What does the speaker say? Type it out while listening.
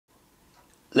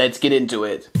Let's get into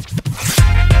it.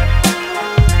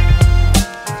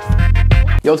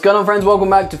 Yo, what's going on, friends? Welcome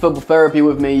back to Football Therapy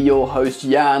with me, your host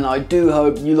Jan. I do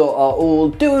hope you lot are all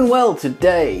doing well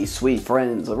today, sweet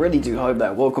friends. I really do hope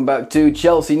that. Welcome back to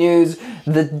Chelsea News,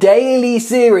 the daily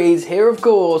series here, of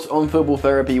course, on Football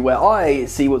Therapy, where I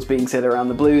see what's being said around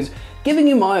the Blues, giving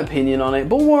you my opinion on it,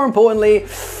 but more importantly,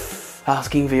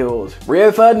 asking for yours.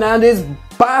 Rio Ferdinand is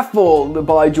baffled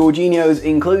by Jorginho's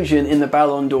inclusion in the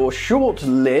Ballon d'Or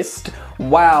shortlist.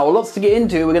 Wow, lots to get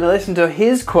into. We're going to listen to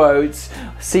his quotes,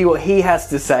 see what he has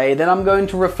to say, then I'm going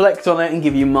to reflect on it and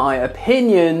give you my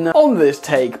opinion on this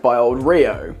take by old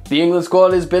Rio. The England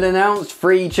squad has been announced.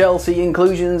 3 Chelsea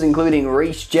inclusions, including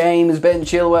Reece James, Ben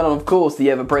Chilwell, and of course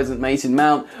the ever-present Mason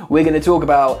Mount. We're going to talk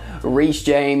about Reece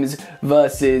James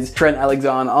versus Trent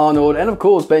Alexander-Arnold, and of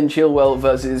course Ben Chilwell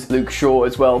versus Luke Shaw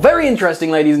as well. Very interesting,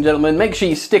 ladies and gentlemen. Make sure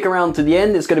you stick around to the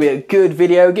end. It's going to be a good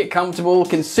video. Get comfortable.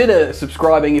 Consider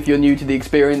subscribing if you're new to the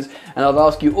experience, and I'd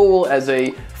ask you all as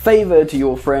a favour to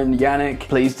your friend Yannick,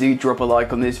 please do drop a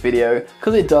like on this video,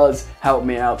 because it does help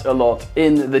me out a lot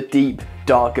in the deep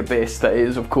dark abyss that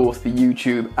is, of course, the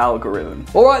YouTube algorithm.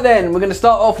 Alright then, we're going to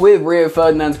start off with Rio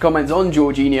Ferdinand's comments on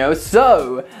Jorginho,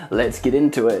 so let's get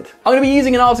into it. I'm going to be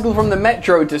using an article from the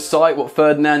Metro to cite what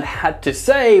Ferdinand had to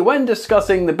say when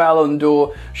discussing the Ballon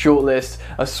d'Or shortlist,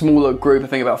 a smaller group, I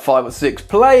think about 5 or 6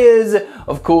 players,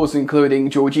 of course including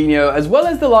Jorginho, as well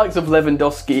as the likes of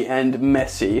Lewandowski and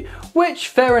Messi, which,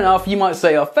 fair enough, you might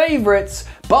say are favourites,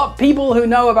 but people who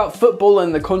know about football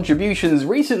and the contributions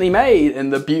recently made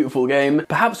in the beautiful game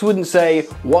perhaps wouldn't say,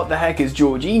 what the heck is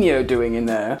Jorginho doing in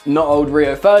there? Not old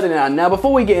Rio Ferdinand. Now,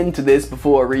 before we get into this,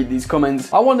 before I read these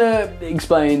comments, I want to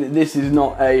explain this is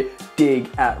not a dig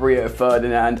at Rio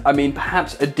Ferdinand. I mean,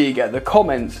 perhaps a dig at the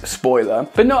comments, spoiler,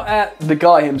 but not at the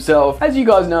guy himself. As you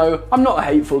guys know, I'm not a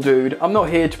hateful dude. I'm not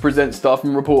here to present stuff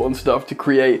and report on stuff to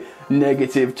create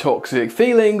negative, toxic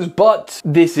feelings, but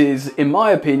this is, in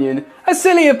my opinion, a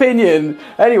silly opinion.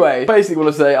 Anyway, basically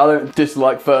want to say I don't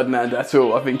dislike Ferdinand at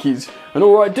all. I think he's an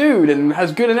alright dude and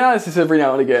has good analysis every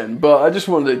now and again, but I just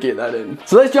wanted to get that in.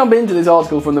 So let's jump into this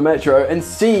article from the Metro and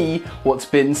see what's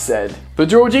been said. The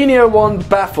Jorginho one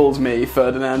baffles me,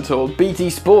 Ferdinand told BT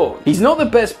Sport. He's not the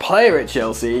best player at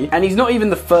Chelsea, and he's not even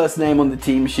the first name on the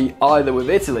team sheet either with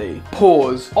Italy.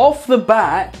 Pause. Off the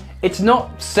bat, it's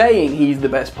not saying he's the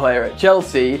best player at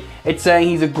Chelsea, it's saying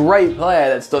he's a great player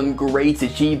that's done great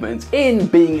achievements in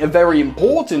being a very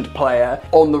important player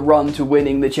on the run to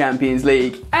winning the Champions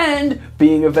League and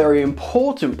being a very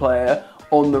important player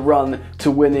on the run to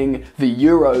winning the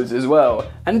Euros as well.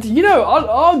 And you know, I'd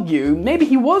argue maybe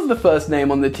he was the first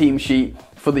name on the team sheet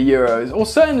for the Euros, or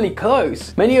certainly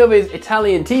close. Many of his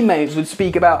Italian teammates would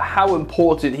speak about how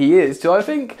important he is, so I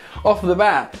think off the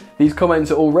bat, these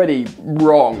comments are already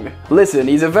wrong. Listen,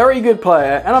 he's a very good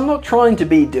player, and I'm not trying to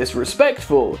be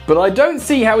disrespectful, but I don't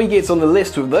see how he gets on the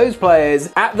list with those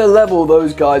players at the level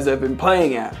those guys have been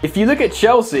playing at. If you look at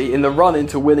Chelsea in the run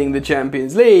into winning the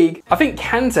Champions League, I think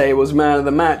Kante was man of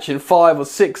the match in 5 or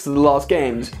 6 of the last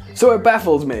games, so it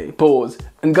baffles me. Pause.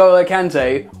 N'Golo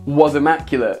Kante was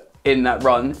immaculate in that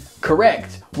run.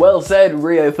 Correct. Well said,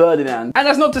 Rio Ferdinand. And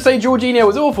that's not to say Jorginho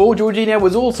was awful. Jorginho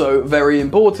was also very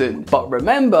important. But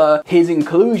remember, his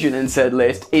inclusion in said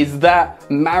list is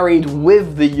that married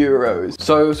with the Euros.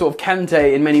 So sort of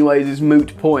Kante in many ways is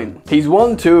moot point. He's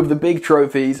won 2 of the big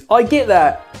trophies. I get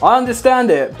that. I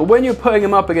understand it. But when you're putting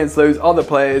him up against those other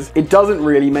players, it doesn't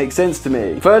really make sense to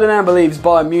me. Ferdinand believes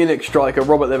Bayern Munich striker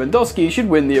Robert Lewandowski should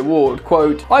win the award.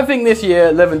 Quote, I think this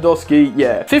year Lewandowski,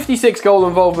 yeah, 56 goal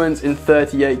involvements in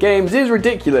 38 games is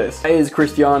ridiculous. It is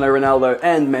Cristiano Ronaldo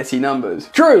and Messi numbers.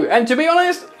 True, and to be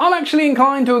honest, I'm actually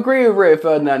inclined to agree with Rio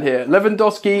Ferdinand here.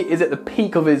 Lewandowski is at the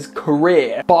peak of his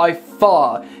career, by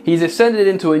far. He's ascended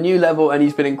into a new level and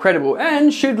he's been incredible.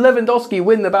 And should Lewandowski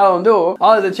win the Ballon d'Or,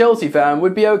 I as a Chelsea fan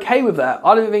would be okay with that.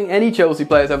 I don't think any Chelsea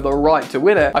players have the right to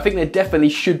win it. I think they definitely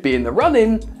should be in the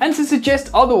running, and to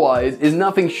suggest otherwise is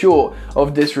nothing short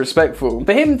of disrespectful.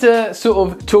 For him to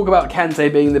sort of talk about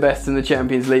Kante being the best in the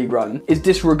Champions League run is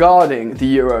disregarding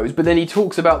the Euros, but then he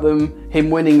talks about him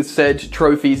winning said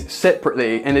trophies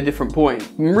separately in a different point.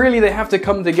 Really, they have to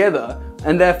come together,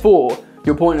 and therefore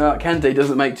your point about Kante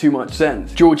doesn't make too much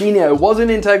sense. Jorginho was an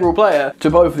integral player to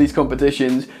both of these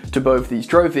competitions, to both these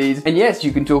trophies, and yes,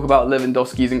 you can talk about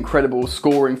Lewandowski's incredible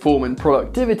scoring form and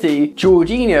productivity.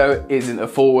 Jorginho isn't a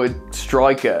forward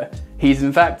striker. He's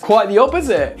in fact quite the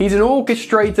opposite. He's an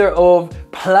orchestrator of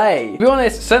play. To be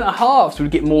honest, centre-halves would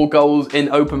get more goals in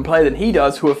open play than he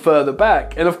does, who are further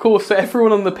back. And of course,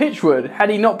 everyone on the pitch would.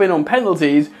 Had he not been on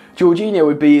penalties, Jorginho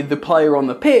would be the player on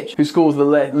the pitch who scores the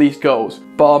least goals,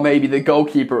 bar maybe the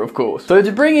goalkeeper, of course. So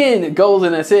to bring in goals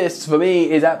and assists for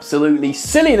me is absolutely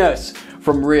silliness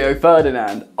from Rio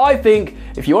Ferdinand. I think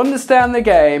if you understand the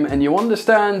game and you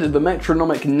understand the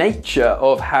metronomic nature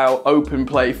of how open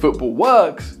play football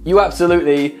works, you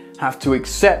absolutely have to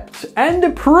accept and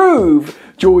approve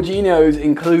Jorginho's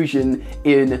inclusion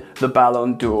in the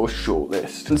Ballon d'Or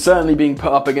shortlist, and certainly being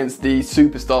put up against the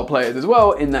superstar players as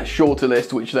well in that shorter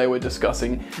list which they were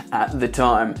discussing at the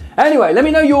time. Anyway, let me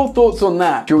know your thoughts on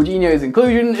that, Jorginho's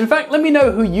inclusion. In fact, let me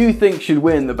know who you think should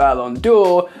win the Ballon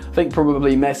d'Or. I think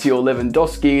probably Messi or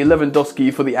Lewandowski.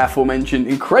 Lewandowski for the aforementioned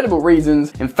incredible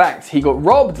reasons. In fact, he got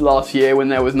robbed last year when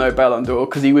there was no Ballon d'Or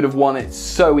because he would have won it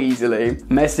so easily.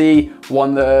 Messi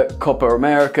won the Copa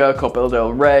America, Copa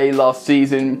del Rey last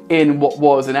season in what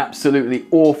was an absolutely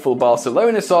awful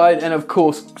Barcelona side, and of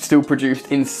course still produced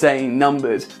insane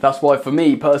numbers. That's why for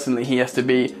me personally he has to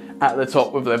be at the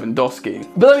top with Lewandowski.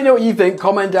 But let me know what you think.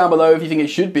 Comment down below if you think it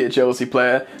should be a Chelsea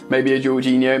player, maybe a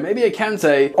Jorginho, maybe a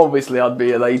Kante. Obviously I'd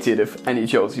be elated if any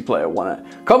Chelsea player won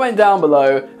it. Comment down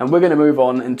below and we're going to move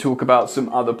on and talk about some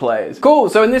other players. Cool,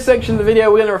 so in this section of the video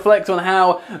we're going to reflect on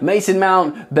how Mason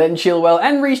Mount, Ben Chilwell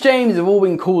and Reece James have all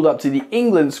been called up to the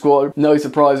England squad. No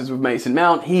surprises with Mason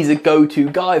Mount. He's a go-to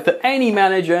guy for any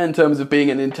manager in terms of being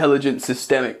an intelligent,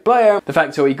 systemic player. The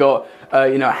fact that he got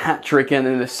a hat-trick and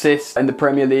an assist in the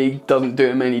Premier League doesn't do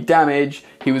him any damage.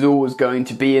 He was always going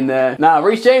to be in there. Now,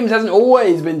 Reece James hasn't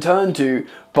always been turned to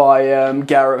by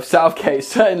Gareth Southgate.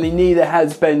 Certainly neither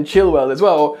has Ben Chilwell as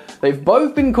well. They've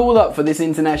both been called up for this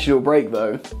international break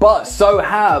though. But so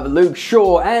have Luke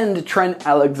Shaw and Trent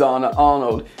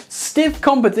Alexander-Arnold. Stiff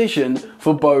competition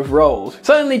for both roles.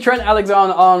 Certainly Trent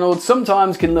Alexander-Arnold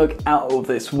sometimes can look out of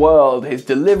this world. His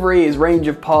delivery, his range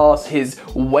of pass, his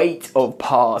weight of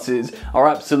passes are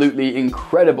absolutely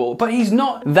incredible. But he's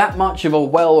not that much of a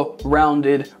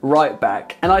well-rounded right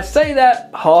back. And I say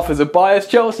that half as a biased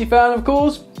Chelsea fan, of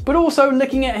course, but also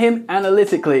looking at him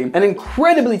analytically. An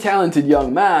incredibly talented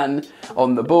young man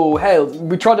on the ball. Hell,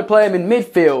 we tried to play him in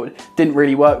midfield. Didn't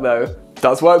really work though.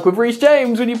 Does work with Reece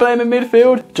James when you play him in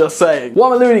midfield. Just saying. What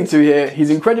I'm alluding to here, he's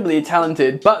incredibly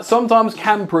talented, but sometimes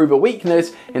can prove a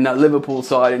weakness in that Liverpool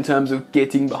side in terms of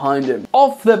getting behind him.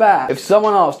 Off the bat, if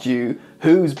someone asked you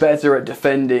who's better at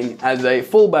defending as a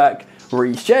fullback,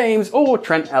 Reece James or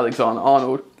Trent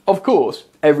Alexander-Arnold, of course,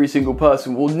 every single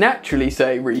person will naturally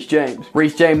say Reece James.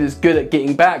 Reece James is good at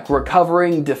getting back,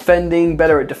 recovering, defending,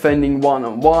 better at defending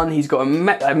one-on-one. He's got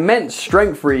immense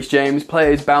strength, Reece James.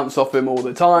 Players bounce off him all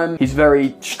the time. He's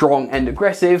very strong and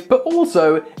aggressive, but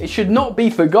also it should not be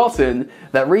forgotten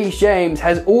that Reece James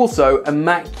has also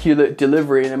immaculate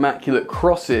delivery and immaculate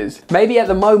crosses. Maybe at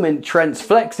the moment Trent's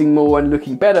flexing more and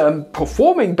looking better and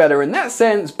performing better in that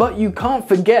sense, but you can't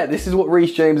forget this is what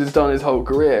Reece James has done his whole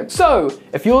career. So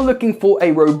if you're looking for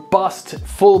a robust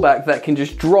fullback that can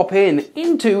just drop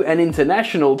into an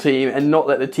international team and not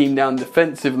let the team down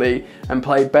defensively and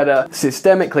play better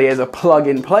systemically as a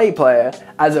plug-and-play player,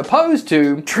 as opposed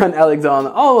to Trent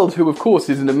Alexander-Arnold, who of course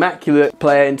is an immaculate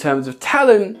player in terms of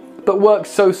talent, but works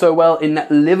so well in that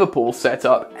Liverpool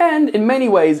setup, and in many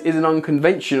ways is an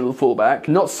unconventional fullback,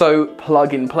 not so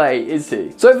plug-and-play, is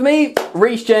he? So for me,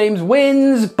 Reece James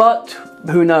wins, but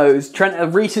who knows? Trent, a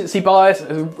recency bias,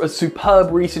 a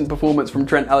superb recent performance from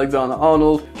Trent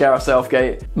Alexander-Arnold. Gareth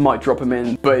Southgate might drop him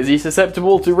in, but is he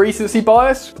susceptible to recency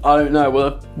bias? I don't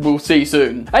know, we'll see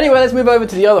soon. Anyway, let's move over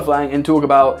to the other flank and talk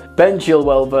about Ben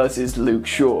Chilwell versus Luke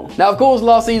Shaw. Now, of course,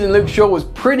 last season Luke Shaw was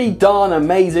pretty darn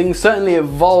amazing, certainly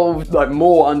evolved like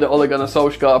more under Ole Gunnar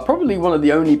Solskjaer, probably one of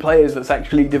the only players that's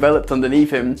actually developed underneath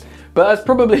him. But that's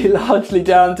probably largely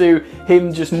down to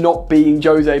him just not being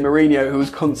Jose Mourinho, who was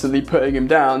constantly putting him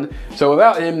down. So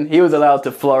without him, he was allowed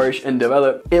to flourish and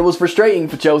develop. It was frustrating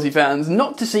for Chelsea fans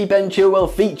not to see Ben Chilwell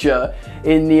feature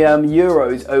in the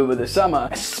Euros over the summer,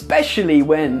 especially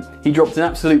when he dropped an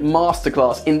absolute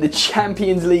masterclass in the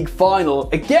Champions League final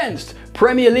against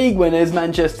Premier League winners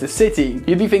Manchester City.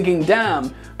 You'd be thinking,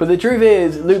 damn, but the truth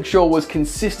is Luke Shaw was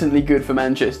consistently good for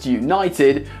Manchester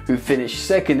United, who finished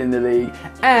second in the league,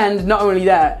 and not only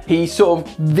that, he sort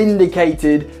of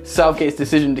vindicated Southgate's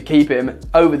decision to keep him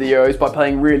over the Euros by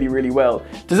playing really well.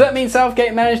 Does that mean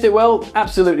Southgate managed it well?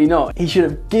 Absolutely not. He should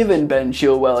have given Ben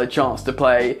Chilwell a chance to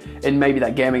play in maybe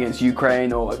that game against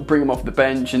Ukraine or bring him off the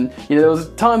bench, and there was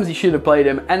times he should have played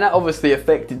him, and that obviously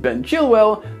affected Ben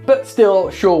Chilwell, but still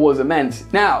Shaw was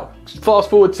immense. Now, fast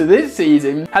forward to this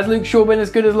season, has Luke Shaw been as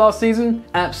good as last season?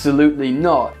 Absolutely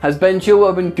not. Has Ben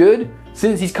Chilwell been good?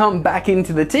 since he's come back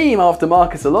into the team after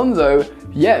Marcos Alonso,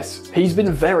 yes, he's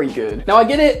been very good. Now I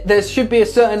get it, there should be a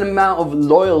certain amount of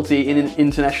loyalty in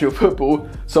international football.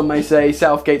 Some may say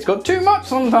Southgate's got too much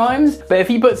sometimes, but if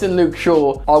he puts in Luke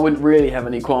Shaw, I wouldn't really have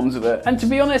any qualms with it. And to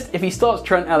be honest, if he starts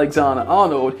Trent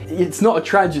Alexander-Arnold, it's not a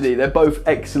tragedy, they're both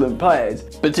excellent players.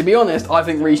 But to be honest, I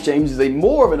think Reece James is a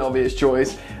more of an obvious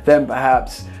choice than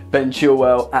perhaps Ben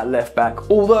Chilwell at left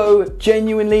back. Although,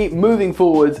 genuinely, moving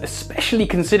forwards, especially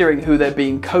considering who they're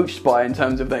being coached by in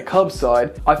terms of their club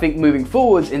side, I think moving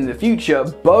forwards in the future,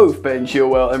 both Ben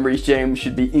Chilwell and Reece James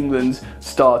should be England's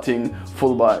starting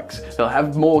fullbacks. They'll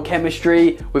have more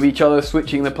chemistry with each other,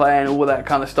 switching the play and all that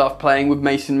kind of stuff, playing with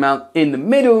Mason Mount in the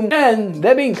middle, and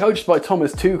they're being coached by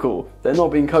Thomas Tuchel. They're not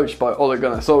being coached by Ole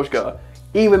Gunnar Solskjaer.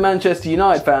 Even Manchester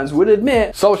United fans would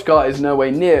admit Solskjaer is no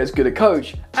way near as good a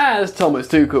coach as Thomas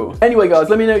Tuchel. Anyway guys,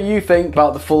 let me know what you think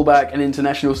about the fullback and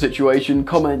international situation.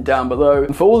 Comment down below.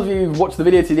 And for all of you who've watched the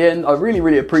video to the end, I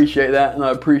really appreciate that, and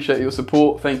I appreciate your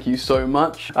support. Thank you so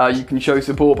much. You can show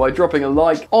support by dropping a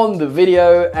like on the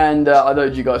video, and I'd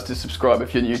urge you guys to subscribe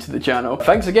if you're new to the channel.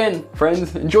 Thanks again,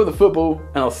 friends. Enjoy the football,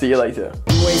 and I'll see you later.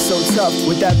 You ain't so tough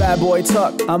with that bad boy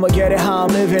tuck. I'ma get it how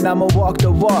I'm living, I'ma walk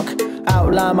the walk.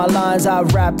 Outline my lines, I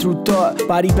rap through thought.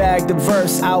 Body bag the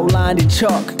verse, outlined in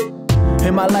chalk.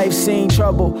 In my life seen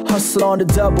trouble, hustle on the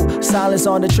double. Silence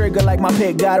on the trigger like my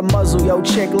pick got a muzzle. Yo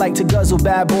chick like to guzzle,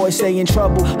 bad boy stay in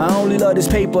trouble. I only love this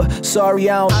paper, sorry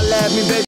I don't. I laugh me, baby.